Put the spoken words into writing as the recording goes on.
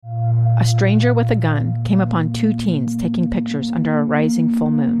a stranger with a gun came upon two teens taking pictures under a rising full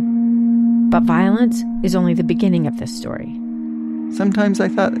moon. But violence is only the beginning of this story. Sometimes I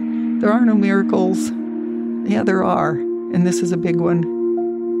thought, there are no miracles. Yeah, there are, and this is a big one.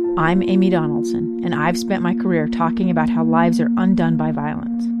 I'm Amy Donaldson, and I've spent my career talking about how lives are undone by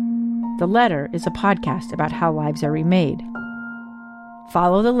violence. The Letter is a podcast about how lives are remade.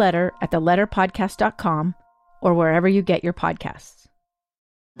 Follow The Letter at theletterpodcast.com or wherever you get your podcasts.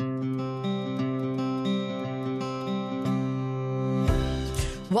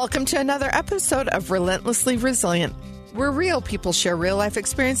 Welcome to another episode of Relentlessly Resilient, where real people share real-life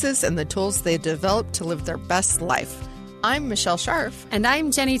experiences and the tools they develop to live their best life. I'm Michelle Scharf. And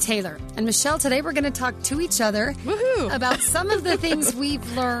I'm Jenny Taylor. And Michelle, today we're going to talk to each other about some of the things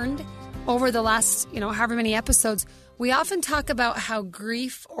we've learned over the last, however many episodes. We often talk about how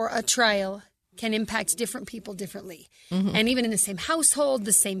grief or a trial can impact different people differently. Mm-hmm. And even in the same household,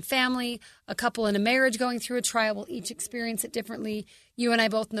 the same family, a couple in a marriage going through a trial will each experience it differently. You and I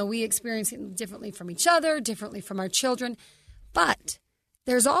both know we experience it differently from each other, differently from our children. But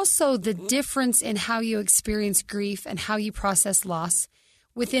there's also the difference in how you experience grief and how you process loss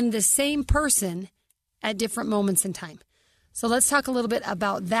within the same person at different moments in time. So let's talk a little bit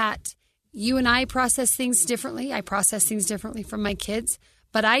about that. You and I process things differently. I process things differently from my kids.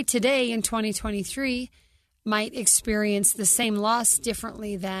 But I today in 2023 might experience the same loss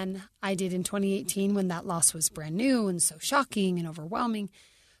differently than I did in 2018 when that loss was brand new and so shocking and overwhelming.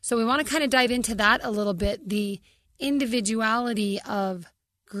 So we want to kind of dive into that a little bit, the individuality of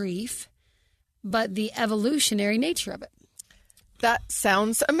grief, but the evolutionary nature of it. That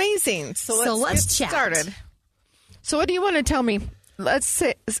sounds amazing. So let's get chat. started. So what do you want to tell me? Let's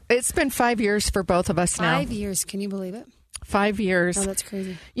say it's been 5 years for both of us now. 5 years. Can you believe it? 5 years. Oh, that's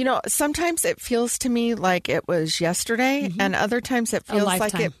crazy. Sometimes it feels to me like it was yesterday, and other times it feels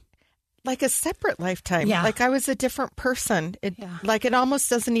like a separate lifetime. Yeah. Like I was a different person. Like it almost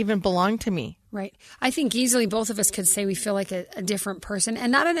doesn't even belong to me. Right. I think easily both of us could say we feel like a different person,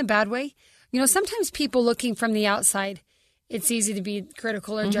 and not in a bad way. Sometimes people looking from the outside, it's easy to be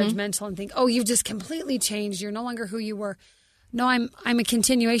critical or judgmental and think, oh, you've just completely changed. You're no longer who you were. No, I'm a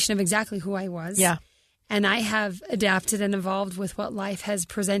continuation of exactly who I was. Yeah. And I have adapted and evolved with what life has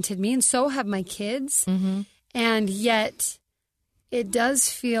presented me, and so have my kids. Mm-hmm. And yet it does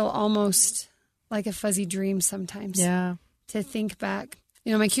feel almost like a fuzzy dream sometimes. Yeah. To think back.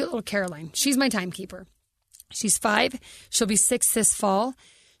 My cute little Caroline, she's my timekeeper. She's 5. She'll be 6 this fall.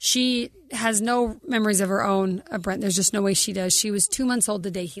 She has no memories of her own of Brent. There's just no way she does. She was 2 months old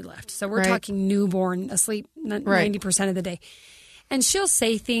the day he left. So we're talking newborn, asleep 90% of the day. And she'll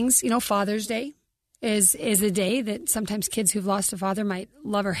say things, Father's Day is a day that sometimes kids who've lost a father might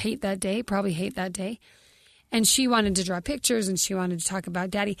love or hate that day, probably hate that day. And she wanted to draw pictures and she wanted to talk about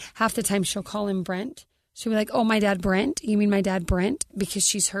Daddy. Half the time she'll call him Brent. She'll be like, oh, my dad Brent? You mean my dad Brent? Because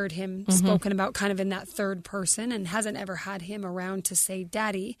she's heard him spoken about kind of in that third person and hasn't ever had him around to say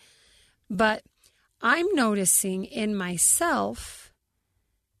Daddy. But I'm noticing in myself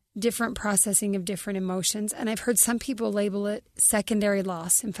different processing of different emotions. And I've heard some people label it secondary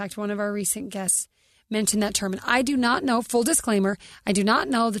loss. In fact, one of our recent guests mentioned that term. And I do not know, full disclaimer, I do not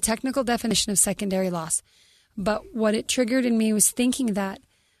know the technical definition of secondary loss. But what it triggered in me was thinking that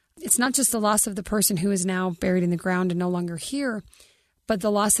it's not just the loss of the person who is now buried in the ground and no longer here, but the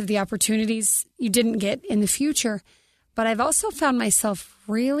loss of the opportunities you didn't get in the future. But I've also found myself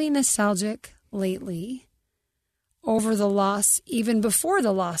really nostalgic lately over the loss, even before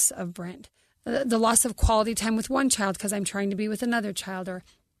the loss of Brent, the loss of quality time with one child because I'm trying to be with another child, or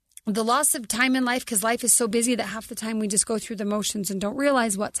the loss of time in life because life is so busy that half the time we just go through the motions and don't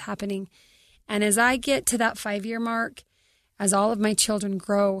realize what's happening. And as I get to that 5-year mark, as all of my children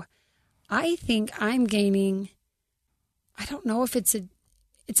grow, I think I'm gaining, I don't know if it's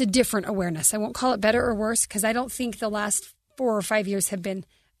a different awareness. I won't call it better or worse because I don't think the last 4 or 5 years have been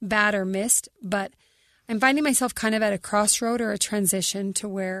bad or missed, but I'm finding myself kind of at a crossroad or a transition to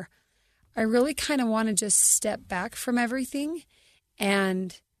where I really kind of want to just step back from everything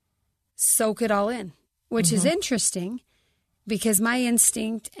and soak it all in, which is interesting because my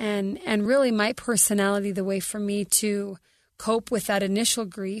instinct and really my personality, the way for me to cope with that initial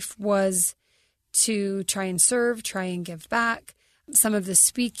grief was to try and serve, try and give back. Some of the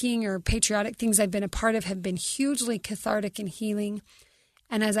speaking or patriotic things I've been a part of have been hugely cathartic and healing.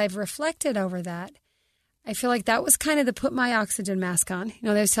 And as I've reflected over that, I feel like that was kind of the put my oxygen mask on. They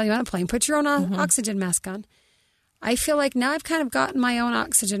always tell you on a plane, put your own oxygen mask on. I feel like now I've kind of gotten my own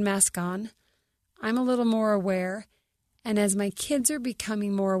oxygen mask on. I'm a little more aware. And as my kids are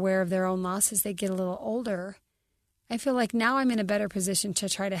becoming more aware of their own loss as they get a little older, I feel like now I'm in a better position to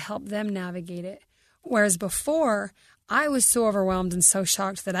try to help them navigate it. Whereas before, I was so overwhelmed and so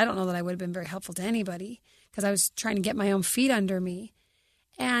shocked that I don't know that I would have been very helpful to anybody because I was trying to get my own feet under me.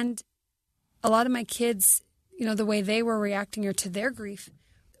 And a lot of my kids, the way they were reacting or to their grief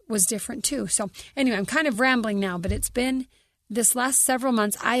was different too. So anyway, I'm kind of rambling now, but it's been this last several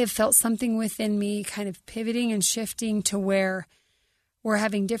months, I have felt something within me kind of pivoting and shifting to where we're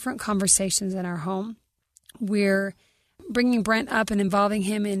having different conversations in our home. We're bringing Brent up and involving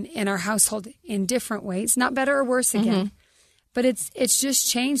him in our household in different ways, not better or worse again, but it's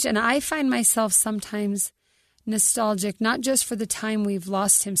just changed. And I find myself sometimes nostalgic, not just for the time we've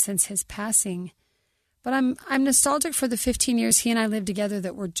lost him since his passing, but I'm nostalgic for the 15 years he and I lived together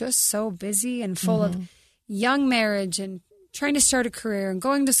that were just so busy and full of young marriage and trying to start a career and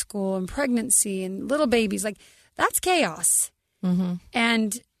going to school and pregnancy and little babies. Like, that's chaos.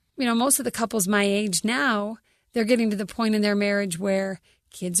 And, most of the couples my age now, they're getting to the point in their marriage where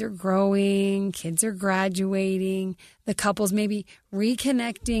kids are growing, kids are graduating, the couple's maybe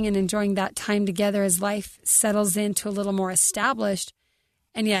reconnecting and enjoying that time together as life settles into a little more established.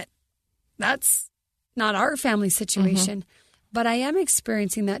 And yet, that's not our family situation. But I am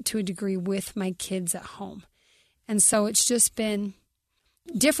experiencing that to a degree with my kids at home. And so it's just been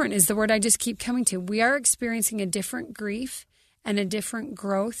different is the word I just keep coming to. We are experiencing a different grief and a different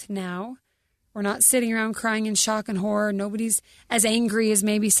growth now. We're not sitting around crying in shock and horror. Nobody's as angry as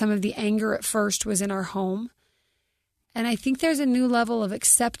maybe some of the anger at first was in our home. And I think there's a new level of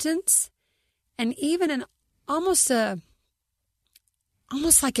acceptance and even almost like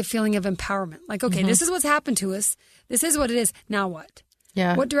a feeling of empowerment. Like, okay, this is what's happened to us. This is what it is. Now what?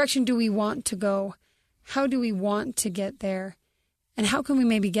 Yeah. What direction do we want to go? How do we want to get there? And how can we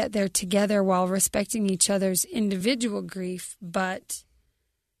maybe get there together while respecting each other's individual grief, but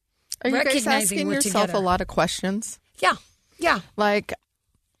are you guys asking we're yourself together? A lot of questions? Yeah. Like,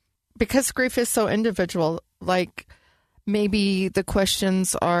 because grief is so individual, like maybe the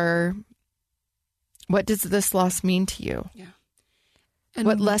questions are, what does this loss mean to you? Yeah. And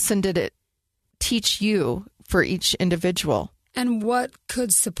what lesson did it teach you for each individual? And what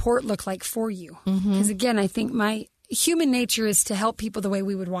could support look like for you? Because again, I think my human nature is to help people the way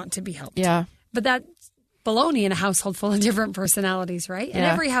we would want to be helped. Yeah. But that's baloney in a household full of different personalities, right? And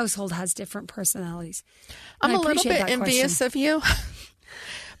Yeah. every household has different personalities. And I'm I a little appreciate bit that envious question. of you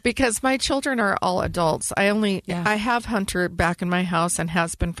because my children are all adults. I have Hunter back in my house and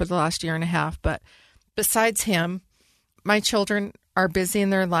has been for the last year and a half. But besides him, my children are busy in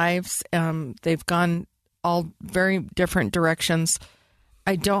their lives. They've gone all very different directions.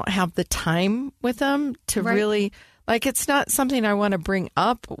 I don't have the time with them to really, like, it's not something I want to bring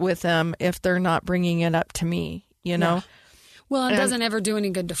up with them if they're not bringing it up to me, you know? Yeah. Well, it doesn't ever do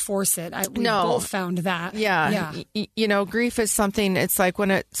any good to force it. We both found that. Yeah. Grief is something, it's like when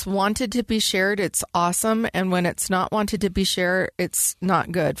it's wanted to be shared, it's awesome. And when it's not wanted to be shared, it's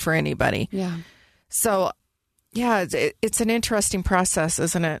not good for anybody. Yeah. So, yeah, it's an interesting process,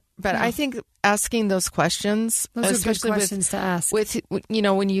 isn't it? But I think asking those questions, those are good especially questions to ask. with,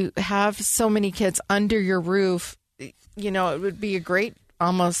 when you have so many kids under your roof, it would be a great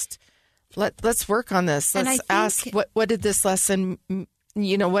almost, let's work on this. Let's ask, what did this lesson,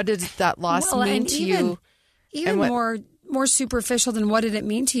 what did that loss mean to you? Even more superficial than what did it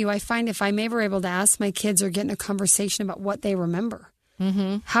mean to you, I find if I'm ever able to ask my kids or get in a conversation about what they remember.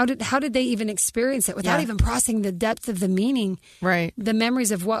 How did they even experience it without even processing the depth of the meaning? Right. The memories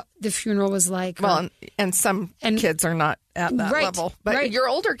of what the funeral was like. Well, and some kids are not at that level, but your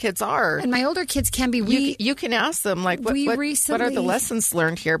older kids are. And my older kids can be. You can ask them, like, what are the lessons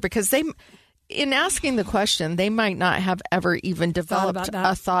learned here? Because in asking the question, they might not have ever even developed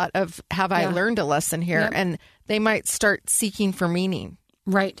a thought of, have I learned a lesson here? Yep. And they might start seeking for meaning.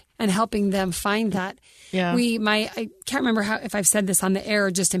 Right. And helping them find that. Yeah. I can't remember if I've said this on the air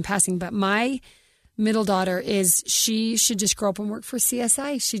or just in passing, but my middle daughter she should just grow up and work for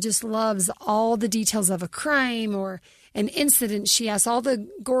CSI. She just loves all the details of a crime or an incident. She asks all the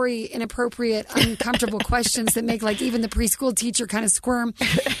gory, inappropriate, uncomfortable questions that make like even the preschool teacher kind of squirm,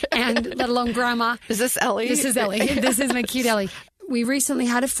 and let alone grandma. Is this Ellie? This is Ellie. This is my cute Ellie. We recently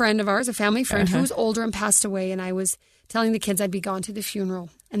had a friend of ours, a family friend, who was older and passed away, and I was telling the kids I'd be gone to the funeral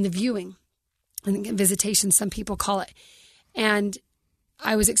and the viewing, and visitation, some people call it. And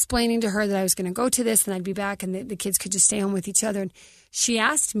I was explaining to her that I was going to go to this and I'd be back and the kids could just stay home with each other. And she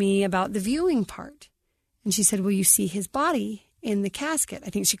asked me about the viewing part. And she said, will you see his body in the casket?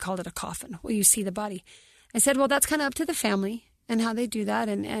 I think she called it a coffin. Will you see the body? I said, well, that's kind of up to the family and how they do that.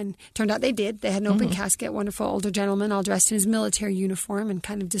 And turned out they did. They had an open casket, wonderful older gentleman all dressed in his military uniform and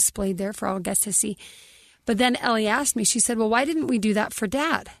kind of displayed there for all guests to see. But then Ellie asked me, she said, well, why didn't we do that for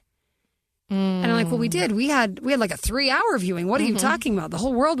Dad? And I'm like, well, we did. We had like a 3-hour viewing. What are you talking about? The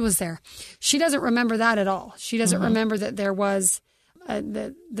whole world was there. She doesn't remember that at all. She doesn't remember that there was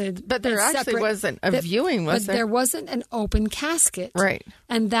But there actually wasn't a viewing, was there? But there wasn't an open casket. Right.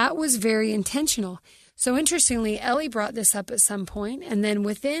 And that was very intentional. So interestingly, Ellie brought this up at some point, and then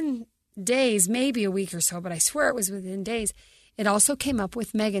within days, maybe a week or so, but I swear it was within days, it also came up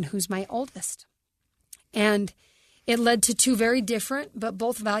with Megan, who's my oldest. And it led to 2 very different but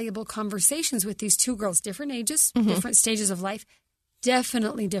both valuable conversations with these 2 girls, different ages, different stages of life,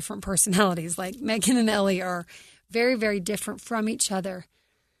 definitely different personalities. Like Megan and Ellie are very, very different from each other.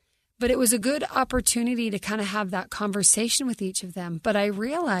 But it was a good opportunity to kind of have that conversation with each of them. But I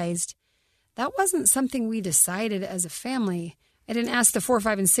realized that wasn't something we decided as a family. I didn't ask the 4,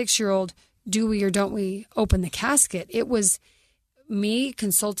 5, and 6-year-old, do we or don't we open the casket? It was me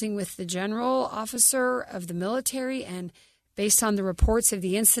consulting with the general officer of the military, and based on the reports of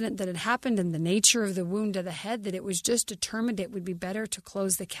the incident that had happened and the nature of the wound to the head, that it was just determined it would be better to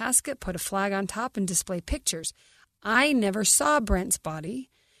close the casket, put a flag on top, and display pictures. I never saw Brent's body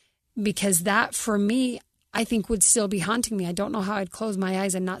because that, for me, I think would still be haunting me. I don't know how I'd close my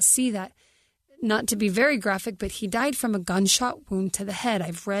eyes and not see that. Not to be very graphic, but he died from a gunshot wound to the head.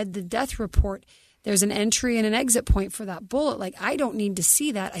 I've read the death report. There's an entry and an exit point for that bullet. Like, I don't need to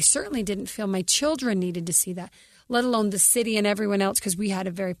see that. I certainly didn't feel my children needed to see that, let alone the city and everyone else, because we had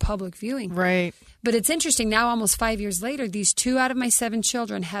a very public viewing. Right. But it's interesting. Now, almost 5 years later, these 2 out of my 7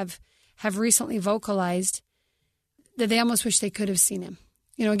 children have recently vocalized that they almost wish they could have seen him.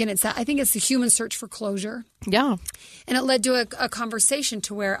 You know, again, I think it's the human search for closure. Yeah. And it led to a conversation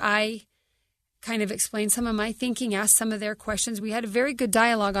to where I kind of explained some of my thinking, asked some of their questions. We had a very good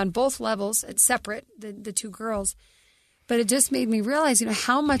dialogue on both levels. It's separate, the 2 girls. But it just made me realize, you know,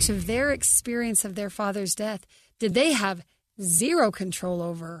 how much of their experience of their father's death did they have zero control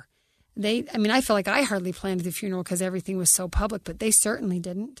over? I feel like I hardly planned the funeral because everything was so public, but they certainly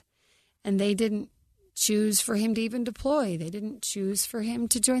didn't. And they didn't choose for him to even deploy. They didn't choose for him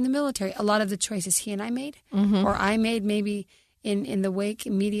to join the military. A lot of the choices he and I made, or I made maybe in the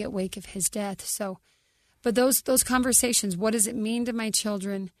immediate wake of his death. So, but those conversations, what does it mean to my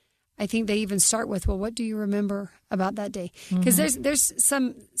children? I think they even start with, well, what do you remember about that day? Because there's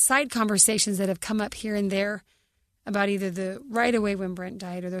some side conversations that have come up here and there about either the right away when Brent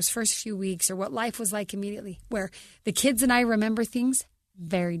died or those first few weeks or what life was like immediately, where the kids and I remember things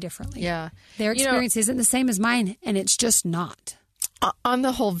very differently. Yeah. Their experience isn't the same as mine, and it's just not. On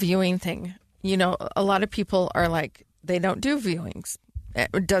the whole viewing thing, you know, a lot of people are like, they don't do viewings.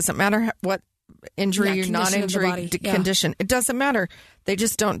 It doesn't matter what injury or non-injury condition. It doesn't matter. They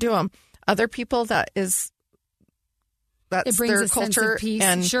just don't do them. Other people, that's their culture,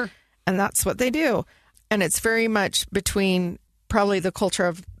 and that's what they do. And it's very much between probably the culture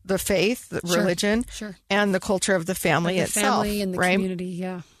of the faith, the religion, and the culture of the family itself. Family and the community,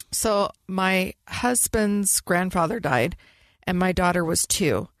 yeah. So my husband's grandfather died, and my daughter was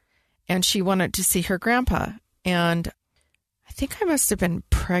 2, and she wanted to see her grandpa. And I think I must have been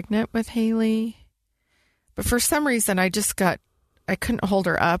pregnant with Haley, but for some reason I couldn't hold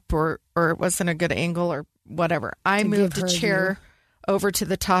her up, or it wasn't a good angle or whatever. I moved a chair over to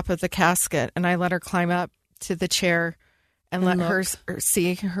the top of the casket, and I let her climb up to the chair and let her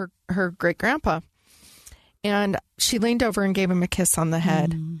see her great grandpa. And she leaned over and gave him a kiss on the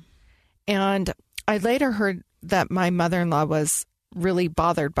head. And I later heard that my mother-in-law was really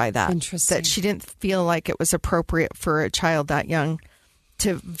bothered by that. Interesting. That she didn't feel like it was appropriate for a child that young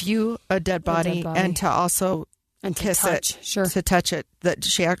to view a dead body and to also kiss it, to touch it, that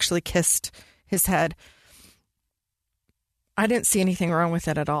she actually kissed his head. I didn't see anything wrong with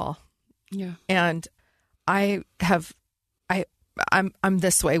it at all. Yeah. And I'm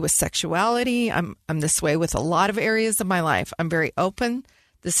this way with sexuality. I'm this way with a lot of areas of my life. I'm very open.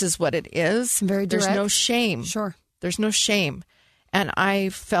 This is what it is. Very direct. There's no shame. Sure. There's no shame. And I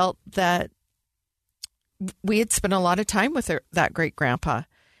felt that we had spent a lot of time with that great grandpa.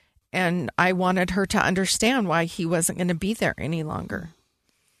 And I wanted her to understand why he wasn't going to be there any longer.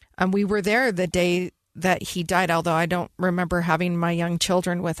 And we were there the day that he died, although I don't remember having my young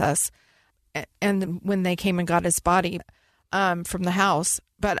children with us. And when they came and got his body from the house.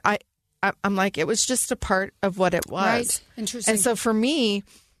 But I'm like, it was just a part of what it was. Right. Interesting. And so for me,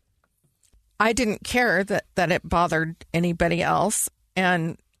 I didn't care that it bothered anybody else.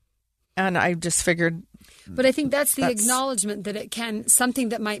 And I just figured. But I think that's the acknowledgement that it can, something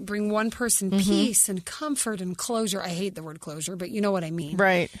that might bring one person peace and comfort and closure. I hate the word closure, but you know what I mean.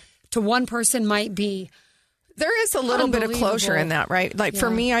 Right. To one person might be There is a little bit of closure in that, right? Like for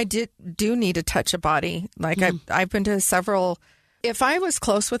me, I do need to touch a body. Like I've been to several. If I was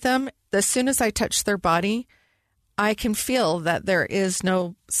close with them, as soon as I touch their body, I can feel that there is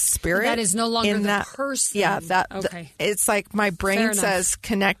no spirit. That is no longer the person. Yeah, it's like my brain says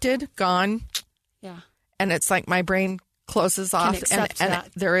connected, gone. Yeah, and it's like my brain closes off, and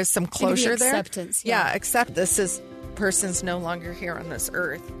there is some closure there. Acceptance. Yeah, accept this person's no longer here on this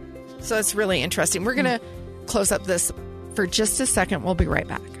earth. So it's really interesting. We're gonna close up this for just a second. We'll be right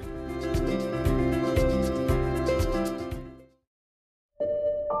back.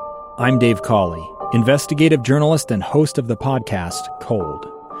 I'm Dave Cawley, investigative journalist and host of the podcast Cold.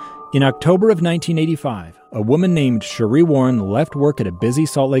 In October of 1985, a woman named Cherie Warren left work at a busy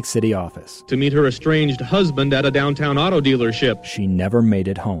Salt Lake City office to meet her estranged husband at a downtown auto dealership. She never made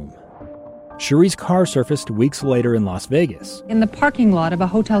it home. Cherie's car surfaced weeks later in Las Vegas. In the parking lot of a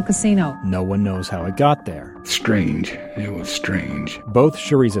hotel casino. No one knows how it got there. Strange. It was strange. Both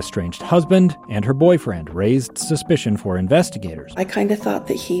Cherie's estranged husband and her boyfriend raised suspicion for investigators. I kind of thought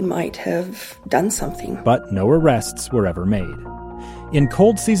that he might have done something. But no arrests were ever made. In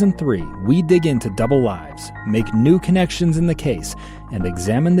Cold Season 3, we dig into double lives, make new connections in the case, and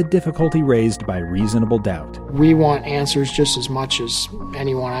examine the difficulty raised by reasonable doubt. We want answers just as much as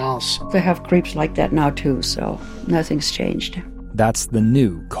anyone else. They have creeps like that now too, so nothing's changed. That's the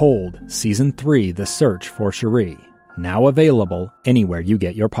new Cold Season 3, The Search for Cherie, now available anywhere you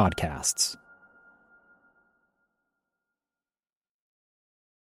get your podcasts.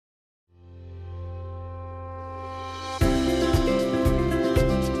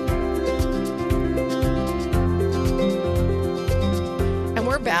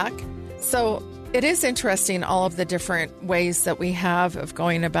 Back. So it is interesting, all of the different ways that we have of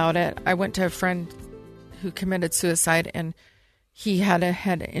going about it. I went to a friend who committed suicide, and he had a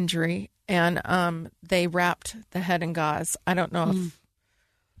head injury, and they wrapped the head in gauze. I don't know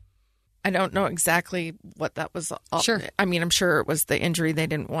exactly what that was. Sure. I mean, I'm sure it was the injury. They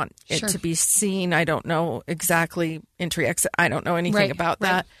didn't want it to be seen. I don't know exactly entry exit. I don't know anything about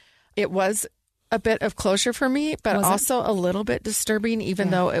that. It was a bit of closure for me, but also a little bit disturbing, even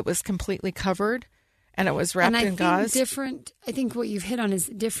though it was completely covered and it was wrapped in gauze. I think what you've hit on is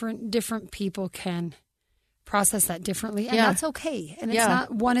different people can process that differently, and that's okay. And it's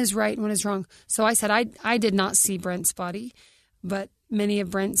not one is right and one is wrong. So I said I did not see Brent's body, but many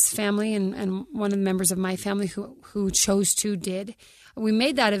of Brent's family and one of the members of my family who chose to did. We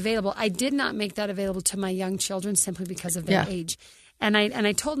made that available. I did not make that available to my young children simply because of their age. And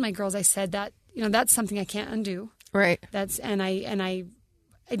I told my girls, I said that, that's something I can't undo. Right. I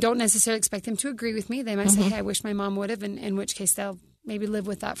don't necessarily expect them to agree with me. They might say, hey, I wish my mom would have, and in which case they'll maybe live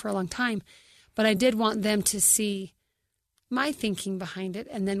with that for a long time. But I did want them to see my thinking behind it,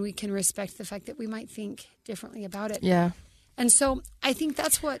 and then we can respect the fact that we might think differently about it. Yeah. And so I think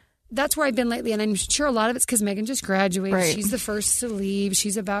that's where I've been lately, and I'm sure a lot of it's because Megan just graduated. Right. She's the first to leave.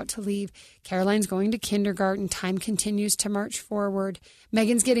 She's about to leave. Caroline's going to kindergarten. Time continues to march forward.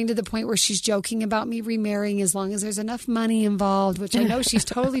 Megan's getting to the point where she's joking about me remarrying as long as there's enough money involved, which I know she's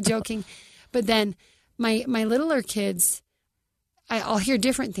totally joking. But then my littler kids, I'll hear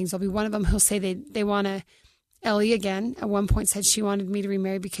different things. There'll be one of them who'll say they want to. Ellie, again, at one point said she wanted me to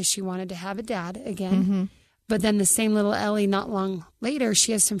remarry because she wanted to have a dad again. Mm-hmm. But then the same little Ellie, not long later,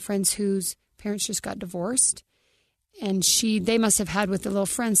 she has some friends whose parents just got divorced. And they must have had with the little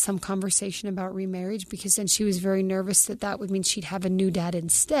friends some conversation about remarriage, because then she was very nervous that would mean she'd have a new dad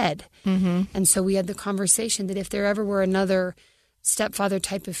instead. Mm-hmm. And so we had the conversation that if there ever were another stepfather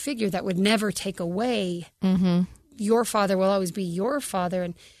type of figure that would never take away, your father will always be your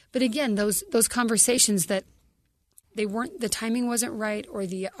father. But again, those conversations that the timing wasn't right, or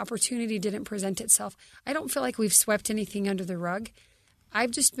the opportunity didn't present itself. I don't feel like we've swept anything under the rug.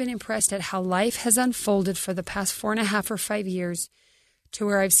 I've just been impressed at how life has unfolded for the past 4.5 or 5 years, to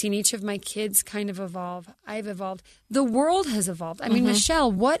where I've seen each of my kids kind of evolve. I've evolved. The world has evolved. I mean,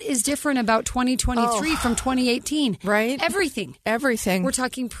 Michelle, what is different about 2023 from 2018? Right. Everything. We're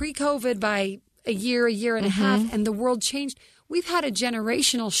talking pre-COVID by a year and a half, and the world changed. We've had a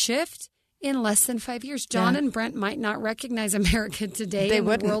generational shift in less than 5 years. John and Brent might not recognize America today. The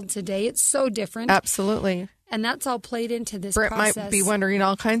world today. It's so different. Absolutely. And that's all played into this Brent process. might be wondering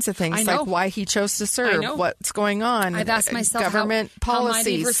all kinds of things, like why he chose to serve, what's going on. I've asked myself government policies. How might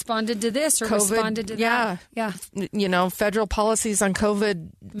he have responded to this or COVID, responded to that. Yeah. Federal policies on COVID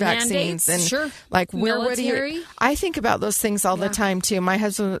vaccines. Mandates, and like military. I think about those things all the time too. My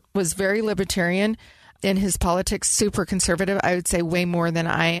husband was very libertarian in his politics, super conservative. I would say way more than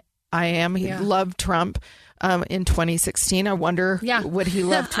I am. He loved Trump in 2016. I wonder, would he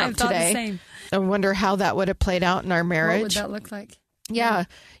love Trump today? I wonder how that would have played out in our marriage. What would that look like? Yeah.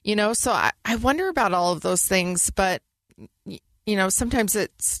 So I wonder about all of those things, but, sometimes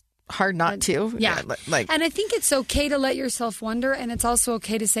it's hard not to. Yeah. And I think it's okay to let yourself wonder, and it's also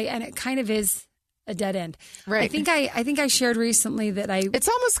okay to say, and it kind of is a dead end. Right. I think I shared recently that it's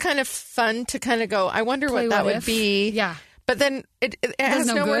almost kind of fun to kind of go, I wonder what that would be. Yeah. But then it has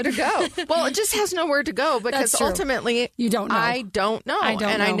nowhere to go. Well, it just has nowhere to go because ultimately you don't know. I don't know.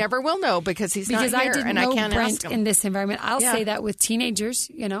 I never will know because he's not here I didn't and know I can't Brent ask him. in this environment. I'll say that with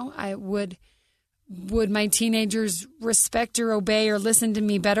teenagers, I would my teenagers respect or obey or listen to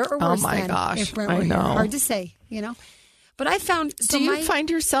me better or worse than if Brent were here? Hard to say, But I found... Do you find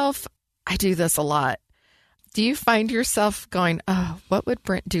yourself... I do this a lot. Do you find yourself going, oh, what would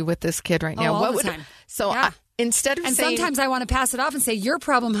Brent do with this kid right now? All the time. So instead of saying... sometimes I want to pass it off and say, your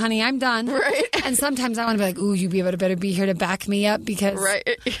problem, honey, I'm done. Right. And sometimes I want to be like, ooh, you better be here to back me up because...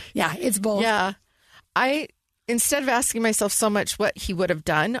 Right. Yeah, it's both. Yeah. Instead of asking myself so much what he would have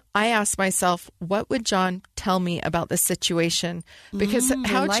done, I asked myself, what would John tell me about this situation? Because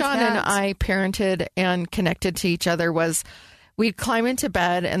how John and I parented and connected to each other was we'd climb into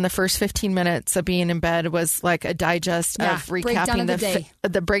bed, and the first 15 minutes of being in bed was like a digest of recapping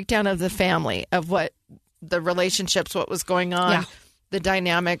the breakdown of the family, of what the relationships, what was going on, the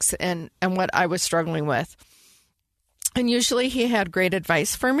dynamics, and what I was struggling with. And usually he had great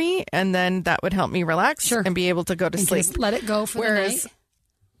advice for me, and then that would help me relax and be able to go to sleep. Just let it go for the night.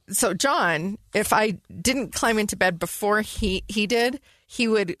 So John, if I didn't climb into bed before he did, he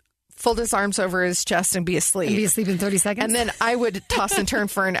would fold his arms over his chest and be asleep. And be asleep in 30 seconds? And then I would toss and turn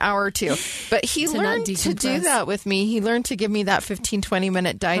for an hour or two. But he learned to do that with me. He learned to give me that 15,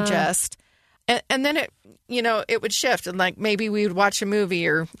 20-minute digest. And then it would shift. And like maybe we would watch a movie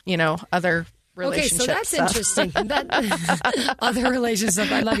or, other relationship okay, so that's interesting. Other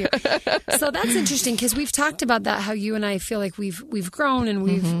relationship. I love you. So that's interesting because we've talked about that, how you and I feel like we've grown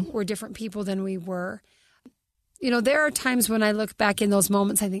and we're different people than we were. There are times when I look back in those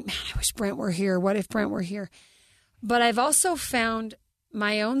moments, I think, man, I wish Brent were here. What if Brent were here? But I've also found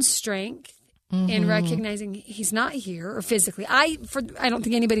my own strength in recognizing he's not here or physically. I don't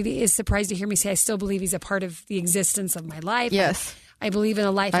think anybody is surprised to hear me say I still believe he's a part of the existence of my life. Yes. I believe in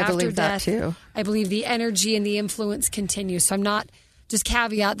a life after believe death. That too. I believe the energy and the influence continue. So I'm not just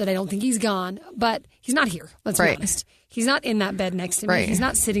caveat that I don't think he's gone, but he's not here. Let's be honest. He's not in that bed next to me. Right. He's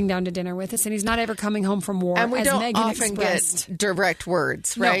not sitting down to dinner with us, and he's not ever coming home from war. And we don't Megan often expressed. Get direct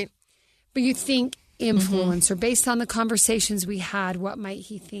words, right? No. But you think influence, or based on the conversations we had, what might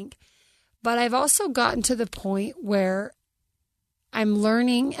he think? But I've also gotten to the point where I'm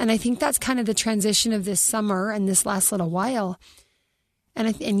learning, and I think that's kind of the transition of this summer and this last little while.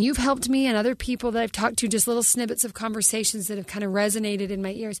 And you've helped me, and other people that I've talked to, just little snippets of conversations that have kind of resonated in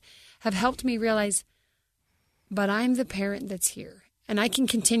my ears, have helped me realize, but I'm the parent that's here. And I can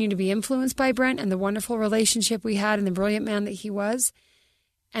continue to be influenced by Brent and the wonderful relationship we had and the brilliant man that he was.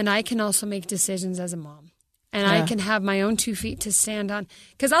 And I can also make decisions as a mom. And I can have my own 2 feet to stand on.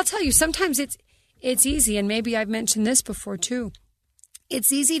 Because I'll tell you, sometimes it's easy, and maybe I've mentioned this before too.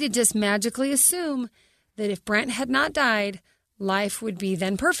 It's easy to just magically assume that if Brent had not died, life would be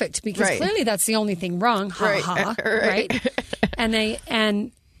then perfect, because clearly that's the only thing wrong. Right?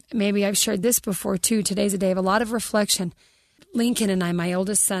 And maybe I've shared this before too. Today's a day of a lot of reflection. Lincoln and I, my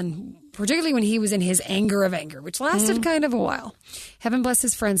oldest son, particularly when he was in his anger of anger, which lasted kind of a while. Heaven bless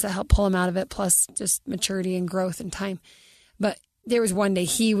his friends that helped pull him out of it, plus just maturity and growth and time. But there was one day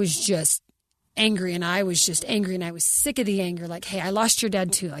he was just angry, and I was just angry, and I was sick of the anger. Like, hey, I lost your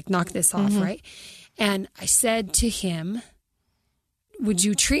dad too. Like, knock this off, right? And I said to him, would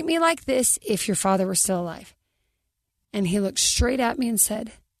you treat me like this if your father were still alive? And he looked straight at me and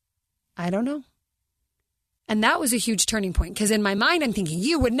said, I don't know. And that was a huge turning point, because in my mind, I'm thinking,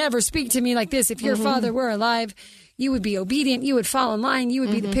 you would never speak to me like this. If your father were alive, you would be obedient. You would fall in line. You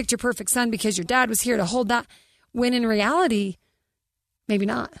would be the picture perfect son because your dad was here to hold that. When in reality, maybe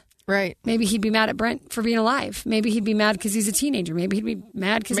not. Right. Maybe he'd be mad at Brent for being alive. Maybe he'd be mad because he's a teenager. Maybe he'd be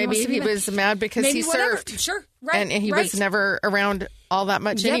mad because he was mad because he served. Sure. Right. And he was never around all that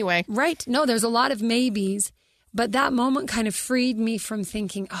much anyway. Right. No, there's a lot of maybes. But that moment kind of freed me from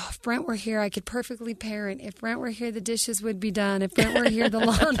thinking, oh, if Brent were here, I could perfectly parent. If Brent were here, the dishes would be done. If Brent were here, the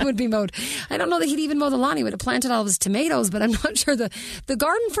lawn would be mowed. I don't know that he'd even mow the lawn. He would have planted all of his tomatoes, but I'm not sure. The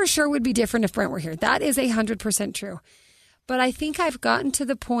garden for sure would be different if Brent were here. That is 100% true. But I think I've gotten to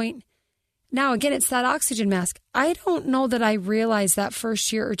the point now, again, it's that oxygen mask. I don't know that I realized that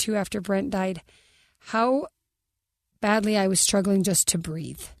first year or two after Brent died, how badly I was struggling just to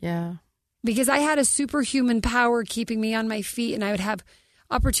breathe. Yeah. Because I had a superhuman power keeping me on my feet, and I would have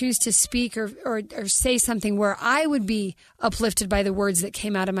opportunities to speak or say something where I would be uplifted by the words that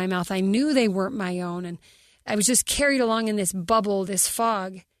came out of my mouth. I knew they weren't my own, and I was just carried along in this bubble, this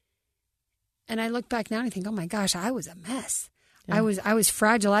fog. And I look back now and I think, oh my gosh, I was a mess. Yeah. I was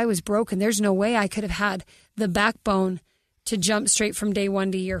fragile. I was broken. There's no way I could have had the backbone to jump straight from day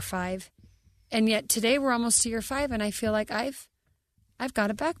 1 to year 5. And yet today we're almost to year 5, and I feel like I've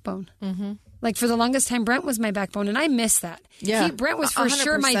got a backbone. Mm-hmm. Like for the longest time, Brent was my backbone, and I miss that. Yeah, Brent was for 100%.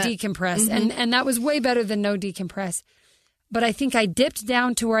 sure my decompress, and that was way better than no decompress. But I think I dipped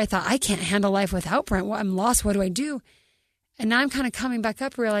down to where I thought, I can't handle life without Brent. Well, I'm lost. What do I do? And now I'm kind of coming back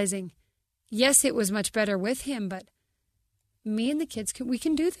up, realizing, yes, it was much better with him, but me and the kids, we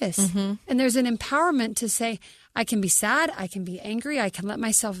can do this. Mm-hmm. And there's an empowerment to say, I can be sad, I can be angry, I can let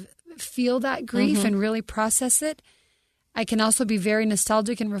myself feel that grief and really process it. I can also be very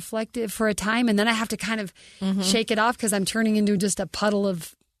nostalgic and reflective for a time, and then I have to kind of shake it off because I'm turning into just a puddle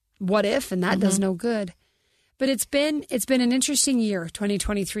of what if, and that does no good. But it's been an interesting year.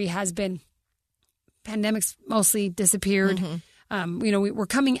 2023 has been. Pandemic's mostly disappeared. We're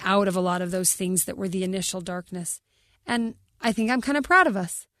coming out of a lot of those things that were the initial darkness, and I think I'm kind of proud of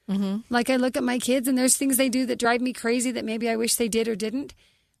us. Like I look at my kids, and there's things they do that drive me crazy that maybe I wish they did or didn't,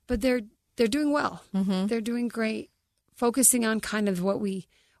 but they're doing well. They're doing great. Focusing on kind of what we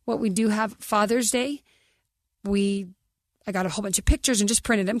do have. Father's Day, I got a whole bunch of pictures and just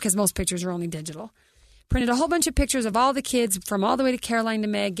printed them because most pictures are only digital. Printed a whole bunch of pictures of all the kids from all the way to Caroline to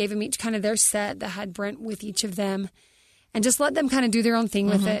Meg, gave them each kind of their set that had Brent with each of them, and just let them kind of do their own thing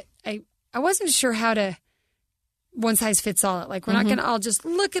with it. I wasn't sure how to one size fits all it. Like we're not going to all just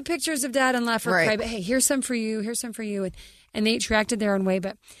look at pictures of dad and laugh or cry, but hey, here's some for you, here's some for you. And they each reacted their own way.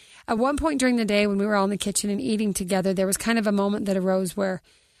 But at one point during the day when we were all in the kitchen and eating together, there was kind of a moment that arose where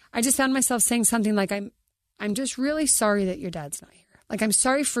I just found myself saying something like, I'm just really sorry that your dad's not here. Like, I'm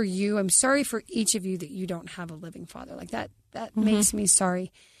sorry for you. I'm sorry for each of you that you don't have a living father. Like that makes me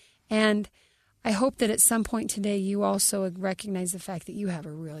sorry. And I hope that at some point today, you also recognize the fact that you have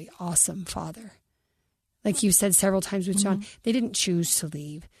a really awesome father. Like you said several times with John, they didn't choose to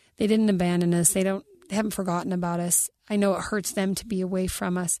leave. They didn't abandon us. They haven't forgotten about us. I know it hurts them to be away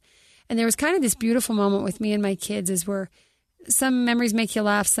from us. And there was kind of this beautiful moment with me and my kids is where some memories make you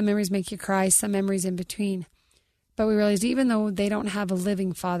laugh, some memories make you cry, some memories in between. But we realized even though they don't have a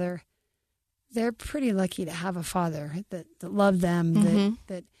living father, they're pretty lucky to have a father that loved them,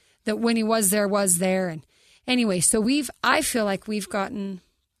 that when he was there. And anyway, so I feel like we're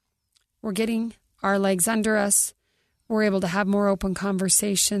getting our legs under us. We're able to have more open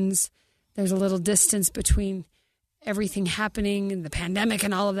conversations. There's a little distance between everything happening and the pandemic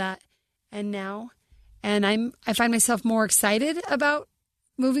and all of that. And now, I find myself more excited about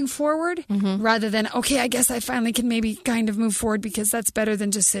moving forward rather than, okay, I guess I finally can maybe kind of move forward because that's better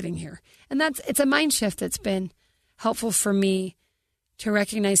than just sitting here. And it's a mind shift that's been helpful for me to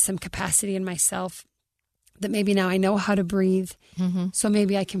recognize some capacity in myself that maybe now I know how to breathe. So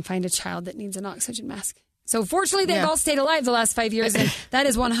maybe I can find a child that needs an oxygen mask. So fortunately, they've all stayed alive the last 5 years, and that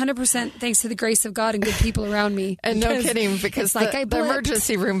is 100% thanks to the grace of God and good people around me. And no kidding, because the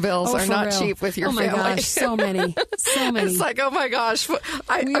emergency room bills are not cheap with your family. Oh my gosh, so many. It's like, oh my gosh. We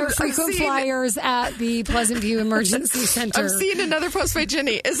are frequent flyers at the Pleasant View Emergency Center. I'm seeing another post by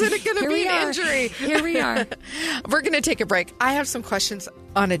Jenny. Isn't it going to be an injury? Here we are. We're going to take a break. I have some questions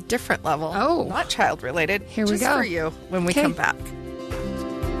on a different level. Oh. Not child related. Here we go. Just for you when we come back.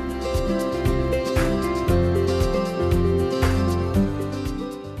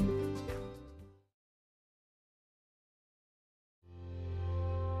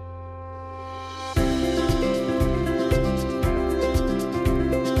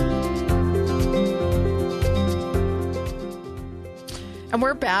 And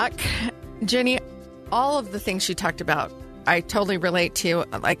we're back. Jenny, all of the things she talked about, I totally relate to.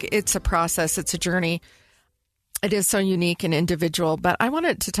 Like, it's a process. It's a journey. It is so unique and individual. But I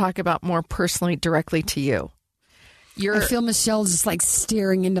wanted to talk about more personally, directly to you. I feel Michelle just like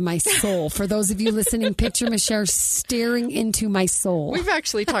staring into my soul. For those of you listening, picture Michelle staring into my soul. We've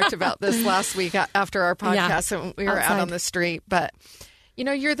actually talked about this last week after our podcast, and we were out on the street. But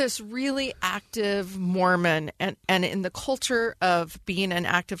you're this really active Mormon, and in the culture of being an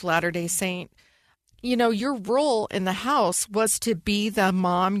active Latter-day Saint, your role in the house was to be the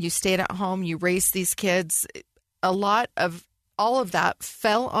mom. You stayed at home, you raised these kids. A lot of all of that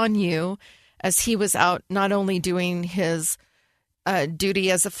fell on you as he was out not only doing his duty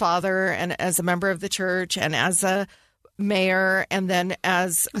as a father and as a member of the church and as a mayor and then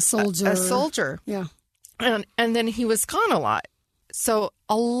as a soldier. Yeah. And then he was gone a lot. So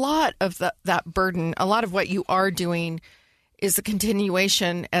a lot of that burden, a lot of what you are doing is a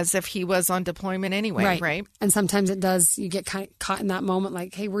continuation as if he was on deployment anyway, right? And sometimes it does, you get kind of caught in that moment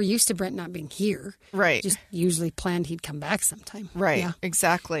like, hey, we're used to Brent not being here. Right. Just usually planned he'd come back sometime. Right, yeah.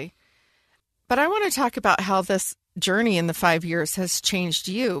 Exactly. But I want to talk about how this journey in the 5 years has changed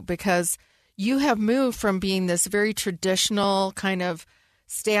you, because you have moved from being this very traditional kind of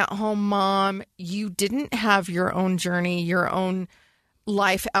stay-at-home mom. You didn't have your own journey, your own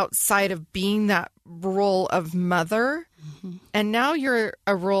life outside of being that role of mother. Mm-hmm. And now you're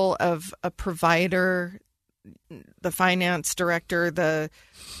a role of a provider, the finance director,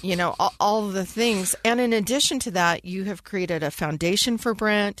 all of the things. And in addition to that, you have created a foundation for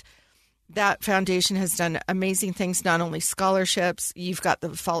Brent. That foundation has done amazing things, not only scholarships. You've got the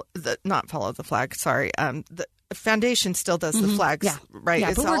foundation still does the flags, right? Yeah,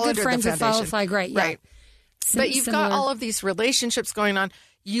 it's but all we're good friends with Follow the Flag, right? Yeah. Right. But you've got all of these relationships going on.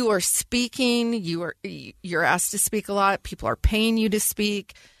 You are speaking. You're asked to speak a lot. People are paying you to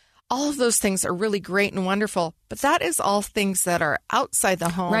speak. All of those things are really great and wonderful. But that is all things that are outside the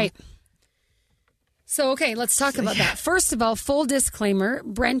home. Right. So, okay, let's talk about that. First of all, full disclaimer,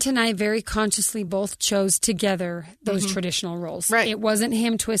 Brent and I very consciously both chose together those traditional roles. Right. It wasn't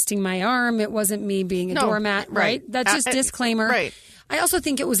him twisting my arm. It wasn't me being a doormat, right? That's just disclaimer. Right. I also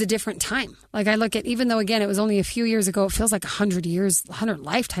think it was a different time. Like I look at, even though, again, it was only a few years ago, it feels like 100 years, 100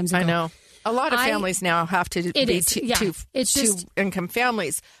 lifetimes ago. I know. A lot of families now have to be two-income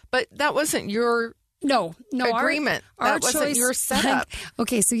families. But that wasn't your... No, agreement. That wasn't choice, your setup.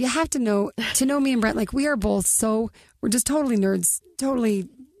 Okay, so you have to know me and Brent, like we are both we're just totally nerds, totally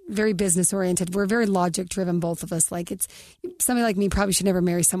very business oriented. We're very logic driven, both of us. Like it's somebody like me probably should never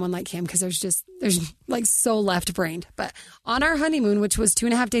marry someone like him because there's like so left brained. But on our honeymoon, which was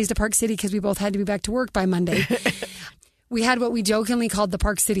 2.5 days to Park City because we both had to be back to work by Monday, we had what we jokingly called the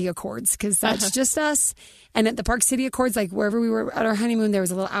Park City Accords because that's just us. And at the Park City Accords, like wherever we were at our honeymoon, there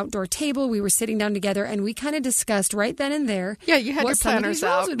was a little outdoor table. We were sitting down together and we kind of discussed right then and there. Yeah, you had your planners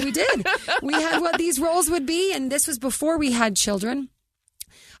out. We did. We had what these roles would be. And this was before we had children.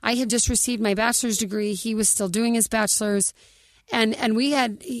 I had just received my bachelor's degree. He was still doing his bachelor's. And he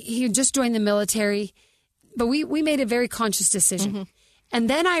had just joined the military. But we made a very conscious decision. Mm-hmm. And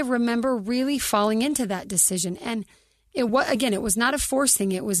then I remember really falling into that decision. And it was not a forced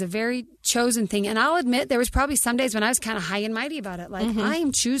thing. It was a very chosen thing. And I'll admit there was probably some days when I was kind of high and mighty about it. Like, I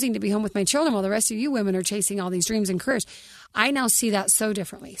am choosing to be home with my children while the rest of you women are chasing all these dreams and careers. I now see that so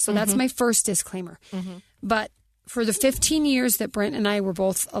differently. So that's my first disclaimer. Mm-hmm. But for the 15 years that Brent and I were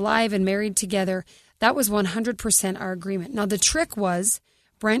both alive and married together, that was 100% our agreement. Now, the trick was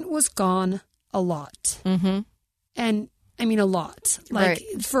Brent was gone a lot. Mm-hmm. And I mean, a lot. Like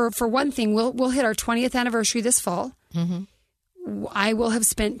for one thing, we'll hit our 20th anniversary this fall. Mm-hmm. I will have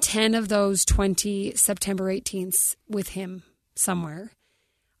spent 10 of those 20 September 18th with him somewhere.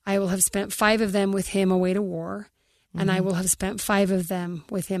 I will have spent 5 of them with him away to war. And I will have spent 5 of them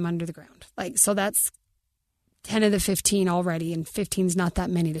with him under the ground. Like, so that's 10 of the 15 already. And 15 is not that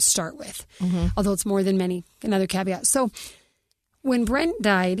many to start with. Mm-hmm. Although it's more than many. Another caveat. So when Brent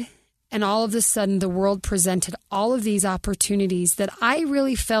died, and all of a sudden the world presented all of these opportunities that I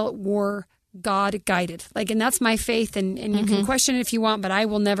really felt were God guided. Like, and that's my faith, and you can question it if you want, but I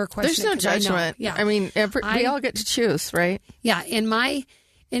will never question it. There's no judgment. I mean, we all get to choose, right? Yeah. In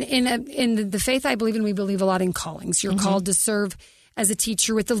the faith I believe in, we believe a lot in callings. You're called to serve as a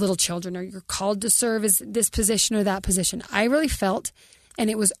teacher with the little children, or you're called to serve as this position or that position. I really felt, and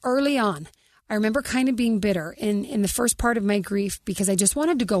it was early on, I remember kind of being bitter in the first part of my grief because I just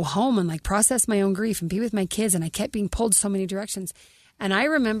wanted to go home and like process my own grief and be with my kids, and I kept being pulled so many directions. And I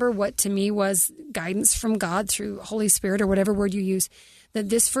remember what to me was guidance from God through Holy Spirit or whatever word you use, that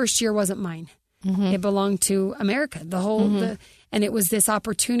this first year wasn't mine. Mm-hmm. It belonged to America, and it was this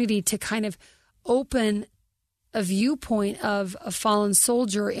opportunity to kind of open a viewpoint of a fallen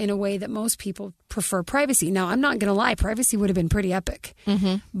soldier in a way that most people prefer privacy. Now, I'm not going to lie, privacy would have been pretty epic.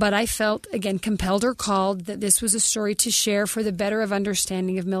 Mm-hmm. But I felt, again, compelled or called that this was a story to share for the better of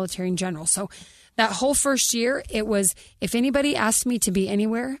understanding of military in general. So that whole first year, it was, if anybody asked me to be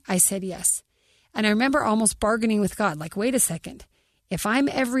anywhere, I said yes. And I remember almost bargaining with God, like, wait a second. If I'm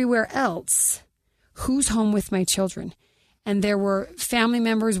everywhere else, who's home with my children? And there were family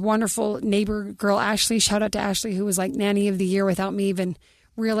members, wonderful neighbor girl, Ashley, shout out to Ashley, who was like nanny of the year without me even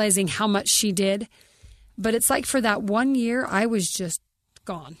realizing how much she did. But it's like for that 1 year, I was just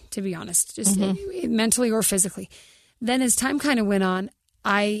gone, to be honest, just mentally or physically. Then as time kind of went on,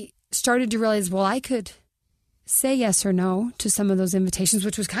 I started to realize, well, I could say yes or no to some of those invitations,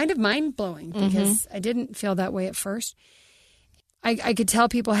 which was kind of mind-blowing because I didn't feel that way at first. I could tell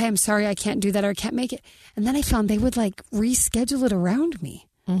people, hey, I'm sorry, I can't do that or I can't make it. And then I found they would like reschedule it around me.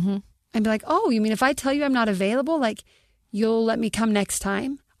 Mm-hmm. I'd be like, oh, you mean if I tell you I'm not available, like you'll let me come next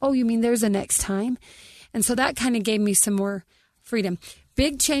time? Oh, you mean there's a next time? And so that kind of gave me some more freedom.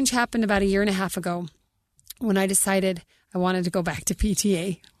 Big change happened about 1.5 years ago when I decided I wanted to go back to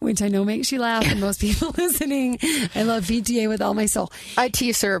PTA, which I know makes you laugh, and most people listening, I love PTA with all my soul. I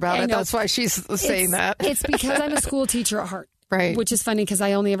tease her about it. That's why she's saying that. It's because I'm a school teacher at heart. Right. Which is funny because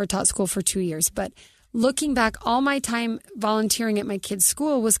I only ever taught school for 2 years. But looking back, all my time volunteering at my kids'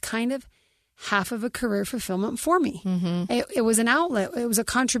 school was kind of half of a career fulfillment for me. Mm-hmm. It was an outlet. It was a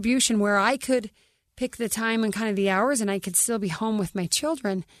contribution where I could pick the time and kind of the hours and I could still be home with my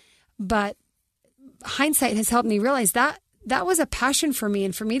children. But hindsight has helped me realize that was a passion for me.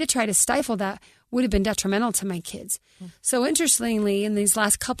 And for me to try to stifle that would have been detrimental to my kids. So interestingly, in these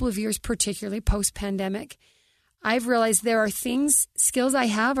last couple of years, particularly post-pandemic, I've realized there are things, skills I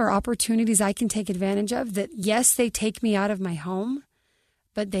have or opportunities I can take advantage of that, yes, they take me out of my home,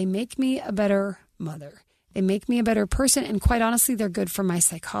 but they make me a better mother. They make me a better person. And quite honestly, they're good for my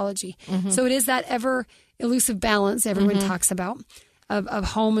psychology. Mm-hmm. So it is that ever elusive balance everyone talks about of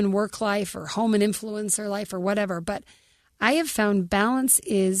home and work life or home and influencer life or whatever. But I have found balance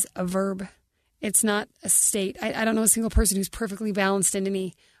is a verb. It's not a state. I don't know a single person who's perfectly balanced in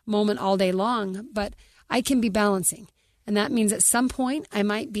any moment all day long, but I can be balancing. And that means at some point I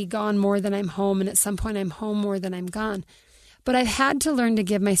might be gone more than I'm home. And at some point I'm home more than I'm gone. But I've had to learn to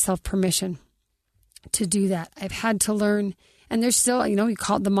give myself permission to do that. I've had to learn, and there's still, you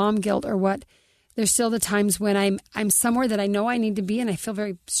call it the mom guilt or what. There's still the times when I'm somewhere that I know I need to be and I feel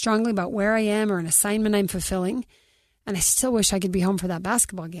very strongly about where I am or an assignment I'm fulfilling. And I still wish I could be home for that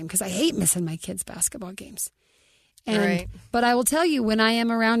basketball game because I hate missing my kids' basketball games. But I will tell you, when I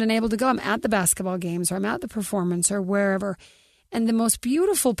am around and able to go, I'm at the basketball games or I'm at the performance or wherever. And the most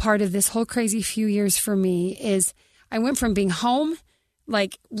beautiful part of this whole crazy few years for me is I went from being home,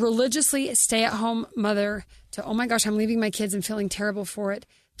 like religiously stay-at-home mother, to, oh my gosh, I'm leaving my kids and feeling terrible for it,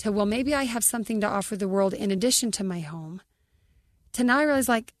 to, well, maybe I have something to offer the world in addition to my home, to now I realize,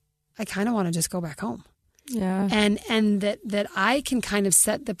 like, I kind of want to just go back home. Yeah. And that I can kind of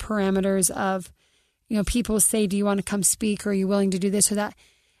set the parameters of, people say, do you want to come speak or are you willing to do this or that?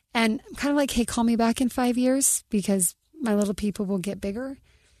 And I'm kind of like, hey, call me back in 5 years because my little people will get bigger.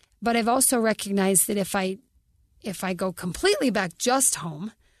 But I've also recognized that if I go completely back just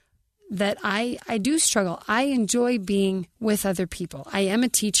home, that I do struggle. I enjoy being with other people. I am a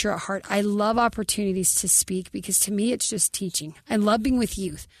teacher at heart. I love opportunities to speak because to me, it's just teaching. I love being with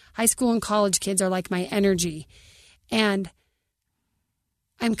youth. High school and college kids are like my energy. And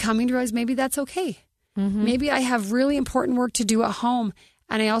I'm coming to realize maybe that's okay. Mm-hmm. Maybe I have really important work to do at home,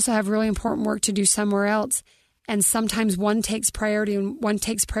 and I also have really important work to do somewhere else. And sometimes one takes priority and one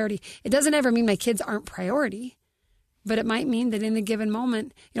takes priority. It doesn't ever mean my kids aren't priority, but it might mean that in a given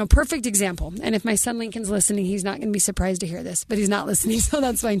moment, perfect example. And if my son Lincoln's listening, he's not going to be surprised to hear this, but he's not listening, so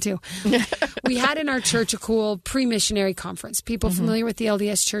that's fine too. We had in our church a cool pre-missionary conference. People familiar with the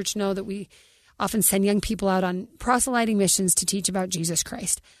LDS church know that we often send young people out on proselyting missions to teach about Jesus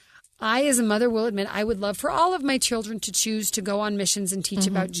Christ. I, as a mother, will admit I would love for all of my children to choose to go on missions and teach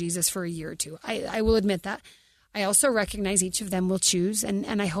about Jesus for a year or two. I will admit that. I also recognize each of them will choose,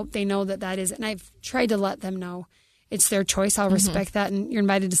 and I hope they know that is, and I've tried to let them know it's their choice. I'll respect that, and you're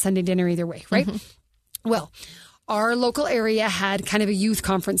invited to Sunday dinner either way, right? Well, our local area had kind of a youth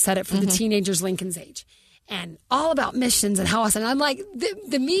conference set up for the teenagers Lincoln's age. And all about missions and how awesome. I'm like,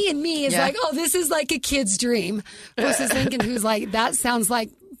 the me in me is like, oh, this is like a kid's dream. Versus Lincoln, who's like, that sounds like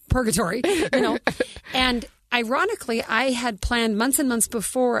purgatory, And ironically, I had planned months and months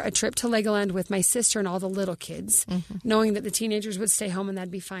before a trip to Legoland with my sister and all the little kids, knowing that the teenagers would stay home and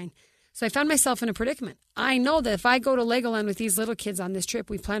that'd be fine. So I found myself in a predicament. I know that if I go to Legoland with these little kids on this trip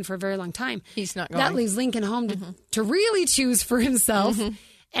we planned for a very long time, he's not going. That leaves Lincoln home to really choose for himself.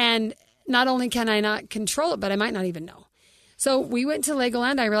 And not only can I not control it, but I might not even know. So we went to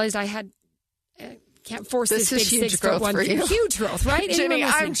Legoland. I realized I had... can't force this big huge growth for you. Huge growth, right? Jenny,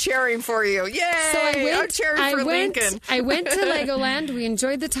 I'm cheering for you. Yay! So I'm cheering for Lincoln. I went to Legoland. We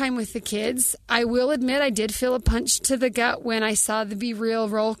enjoyed the time with the kids. I will admit I did feel a punch to the gut when I saw the Be Real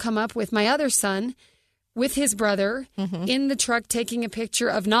roll come up with my other son, with his brother, in the truck taking a picture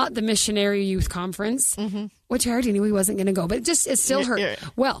of not the missionary youth conference, which I already knew he wasn't going to go, but it still hurt. Yeah.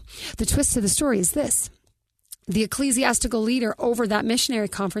 Well, the twist to the story is this. The ecclesiastical leader over that missionary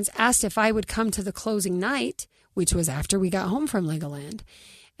conference asked if I would come to the closing night, which was after we got home from Legoland.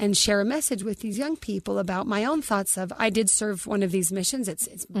 and share a message with these young people about my own thoughts of, I did serve one of these missions.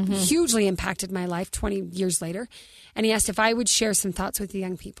 It's hugely impacted my life 20 years later. And he asked if I would share some thoughts with the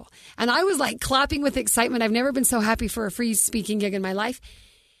young people. And I was like clapping with excitement. I've never been so happy for a free speaking gig in my life.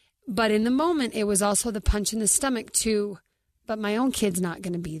 But in the moment, it was also the punch in the stomach to, but my own kid's not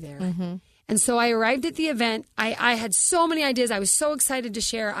going to be there. And so I arrived at the event. I had so many ideas. I was so excited to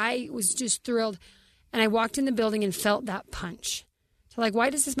share. I was just thrilled. And I walked in the building and felt that punch. So like, why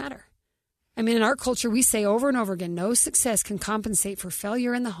does this matter? I mean, in our culture, we say over and over again, no success can compensate for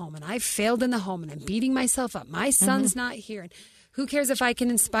failure in the home. And I've failed in the home and I'm beating myself up. My son's not here. And who cares if I can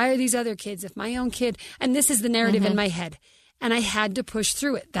inspire these other kids, if my own kid, and this is the narrative in my head. And I had to push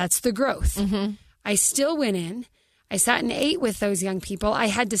through it. That's the growth. I still went in. I sat and ate with those young people. I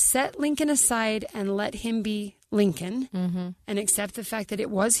had to set Lincoln aside and let him be Lincoln and accept the fact that it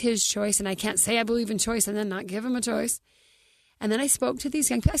was his choice. And I can't say I believe in choice and then not give him a choice. And then I spoke to these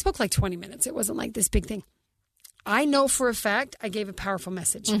young people. I spoke like 20 minutes. It wasn't like this big thing. I know for a fact I gave a powerful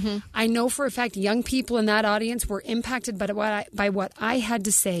message. I know for a fact young people in that audience were impacted by what I had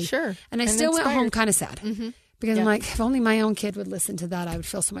to say. Sure. And I still went home kind of sad because I'm like, if only my own kid would listen to that, I would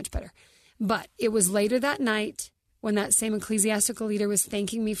feel so much better. But it was later that night when that same ecclesiastical leader was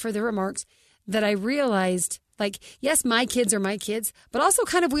thanking me for the remarks that I realized, like, yes, my kids are my kids, but also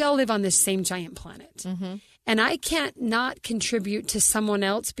kind of we all live on this same giant planet. And I can't not contribute to someone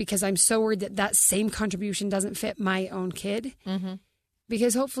else because I'm so worried that that same contribution doesn't fit my own kid.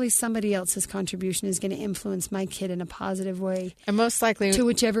 Because hopefully somebody else's contribution is going to influence my kid in a positive way. And most likely to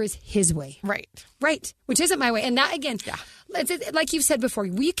whichever is his way. Right. Which isn't my way. And that, again, like you've said before,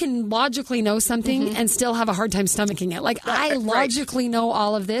 we can logically know something and still have a hard time stomaching it. Like, I logically know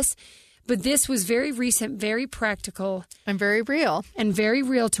all of this. But this was very recent, very practical. And very real. And very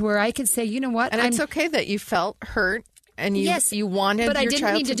real to where I could say, you know what? And it's okay that you felt hurt and you wanted your child to be there. But I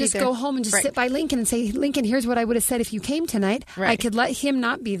didn't need to just go home and just sit by Lincoln and say, Lincoln, here's what I would have said if you came tonight. I could let him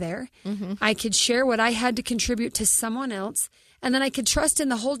not be there. I could share what I had to contribute to someone else. And then I could trust in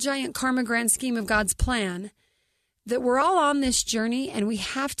the whole giant karma grand scheme of God's plan that we're all on this journey and we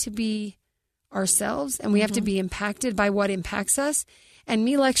have to be ourselves and we have to be impacted by what impacts us. And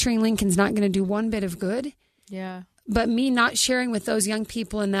me lecturing Lincoln's not going to do one bit of good. Yeah. But me not sharing with those young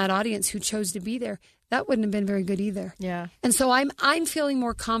people in that audience who chose to be there, that wouldn't have been very good either. Yeah. And so I'm feeling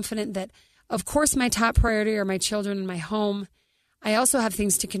more confident that, of course, my top priority are my children and my home. I also have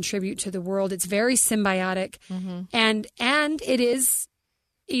things to contribute to the world. It's very symbiotic. And it is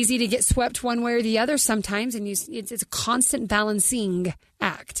easy to get swept one way or the other sometimes. And it's a constant balancing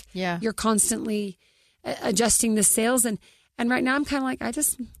act. Yeah. You're constantly adjusting the sails. And right now I'm kind of like,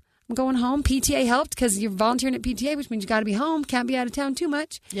 I'm going home. PTA helped because you're volunteering at PTA, which means you got to be home. Can't be out of town too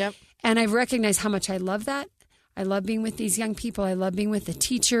much. Yep. And I've recognized how much I love that. I love being with these young people. I love being with the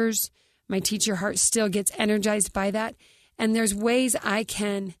teachers. My teacher heart still gets energized by that. And there's ways I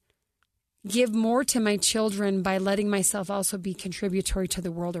can give more to my children by letting myself also be contributory to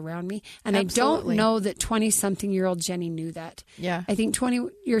the world around me. And Absolutely. I don't know that 20-something-year-old Jenny knew that. Yeah. I think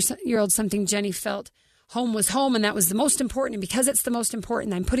 20-year-old something Jenny felt home was home, and that was the most important. And because it's the most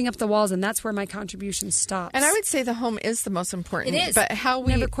important, I'm putting up the walls, and that's where my contribution stops. And I would say the home is the most important. It is. But how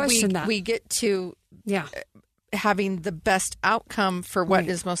we get to having the best outcome for what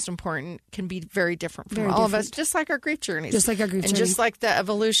is most important can be very different from all of us, just like our grief journeys. Just like our grief and journey. just like the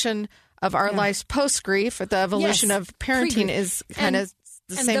evolution of our lives post-grief, the evolution of parenting is kind of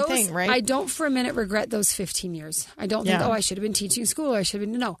the same thing, right? I don't for a minute regret those 15 years. I don't think, I should have been teaching school or I should have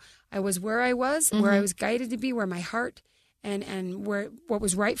been. No, I was where I was, where I was guided to be, where my heart and where what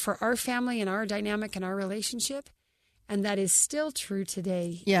was right for our family and our dynamic and our relationship. And that is still true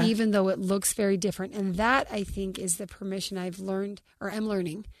today, even though it looks very different. And that, I think, is the permission I've learned or am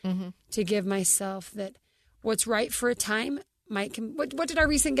learning to give myself, that what's right for a time what did our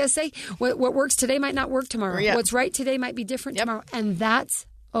recent guest say? What works today might not work tomorrow. Yeah. What's right today might be different tomorrow. And that's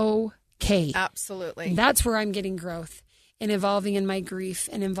okay. Absolutely. That's where I'm getting growth and evolving in my grief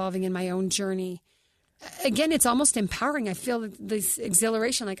and evolving in my own journey. Again, it's almost empowering. I feel this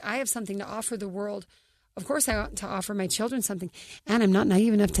exhilaration, like I have something to offer the world. Of course, I want to offer my children something. And I'm not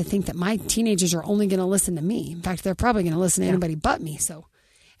naive enough to think that my teenagers are only going to listen to me. In fact, they're probably going to listen to anybody but me. So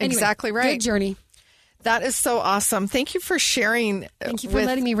anyway, exactly right. Good journey. That is so awesome. Thank you for sharing. Thank you for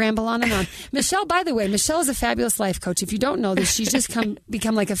letting me ramble on and on. Michelle, by the way, Michelle is a fabulous life coach. If you don't know this, she's just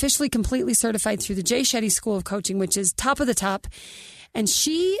become like officially completely certified through the Jay Shetty School of Coaching, which is top of the top. And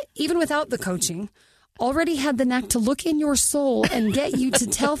she, even without the coaching, already had the knack to look in your soul and get you to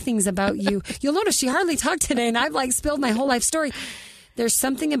tell things about you. You'll notice she hardly talked today, and I've spilled my whole life story. There's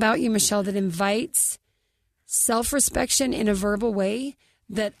something about you, Michelle, that invites self-respection in a verbal way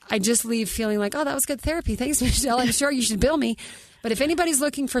that I just leave feeling like, oh, that was good therapy. Thanks, Michelle. I'm sure you should bill me. But if anybody's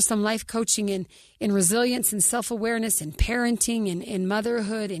looking for some life coaching in resilience and self-awareness and parenting and in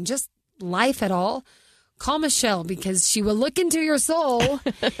motherhood and just life at all, call Michelle, because she will look into your soul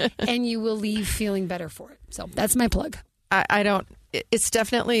and you will leave feeling better for it. So that's my plug. It's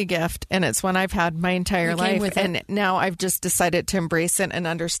definitely a gift, and it's one I've had my entire life. And now I've just decided to embrace it and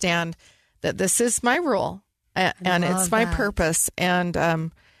understand that this is my role and it's my purpose. And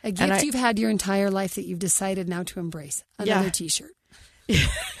a gift you've had your entire life that you've decided now to embrace. Another T-shirt.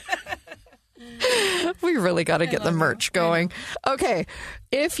 We really got to get the merch going. Okay.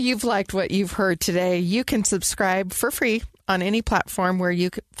 If you've liked what you've heard today, you can subscribe for free on any platform where you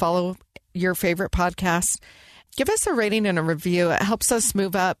follow your favorite podcast. Give us a rating and a review. It helps us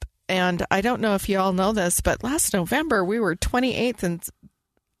move up. And I don't know if you all know this, but last November we were 28th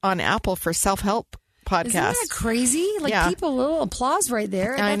on Apple for self-help podcast. Isn't that crazy? People, a little applause right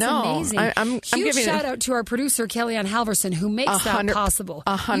there. That's I know. Amazing. I'm Huge shout out to our producer, Kellyanne Halverson, who makes that possible.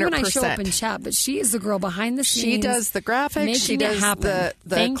 100%. You and I show up and chat, but she is the girl behind the scenes. She does the graphics. She does the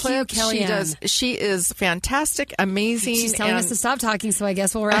clips. She is fantastic, amazing. She's telling us to stop talking, so I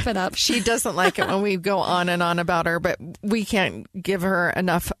guess we'll wrap it up. She doesn't like it when we go on and on about her, but we can't give her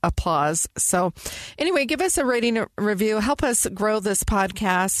enough applause. So anyway, give us a rating and review. Help us grow this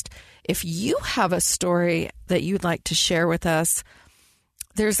podcast. If you have a story that you'd like to share with us,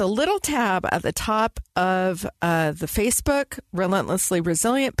 there's a little tab at the top of the Facebook Relentlessly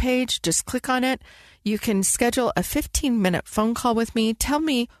Resilient page. Just click on it. You can schedule a 15-minute phone call with me. Tell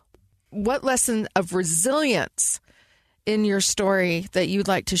me what lesson of resilience in your story that you'd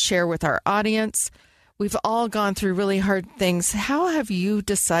like to share with our audience. We've all gone through really hard things. How have you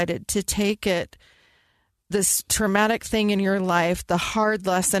decided to take it, this traumatic thing in your life, the hard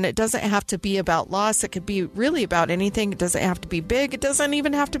lesson? It doesn't have to be about loss. It could be really about anything. It doesn't have to be big. It doesn't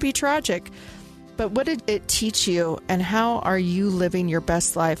even have to be tragic. But what did it teach you, and how are you living your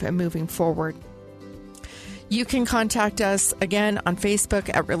best life and moving forward? You can contact us again on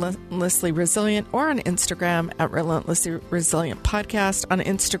Facebook at Relentlessly Resilient or on Instagram at Relentlessly Resilient Podcast. On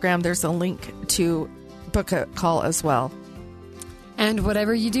Instagram, there's a link to book a call as well. And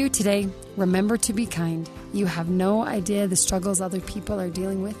whatever you do today, remember to be kind. You have no idea the struggles other people are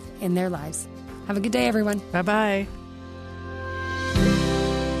dealing with in their lives. Have a good day, everyone. Bye-bye.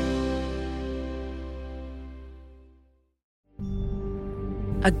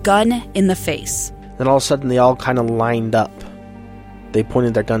 A gun in the face. Then all of a sudden, they all kind of lined up. They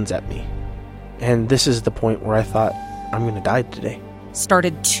pointed their guns at me. And this is the point where I thought, I'm going to die today.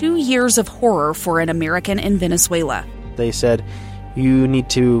 Started 2 years of horror for an American in Venezuela. They said, you need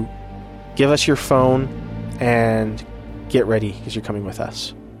to give us your phone and get ready because you're coming with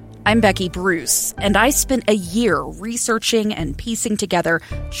us. I'm Becky Bruce, and I spent a year researching and piecing together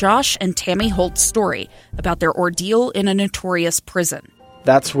Josh and Tammy Holt's story about their ordeal in a notorious prison.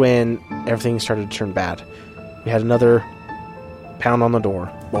 That's when everything started to turn bad. We had another pound on the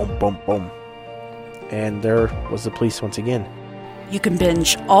door. Boom, boom, boom. And there was the police once again. You can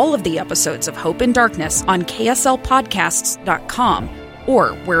binge all of the episodes of Hope in Darkness on KSLpodcasts.com or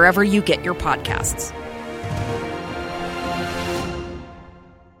wherever you get your podcasts.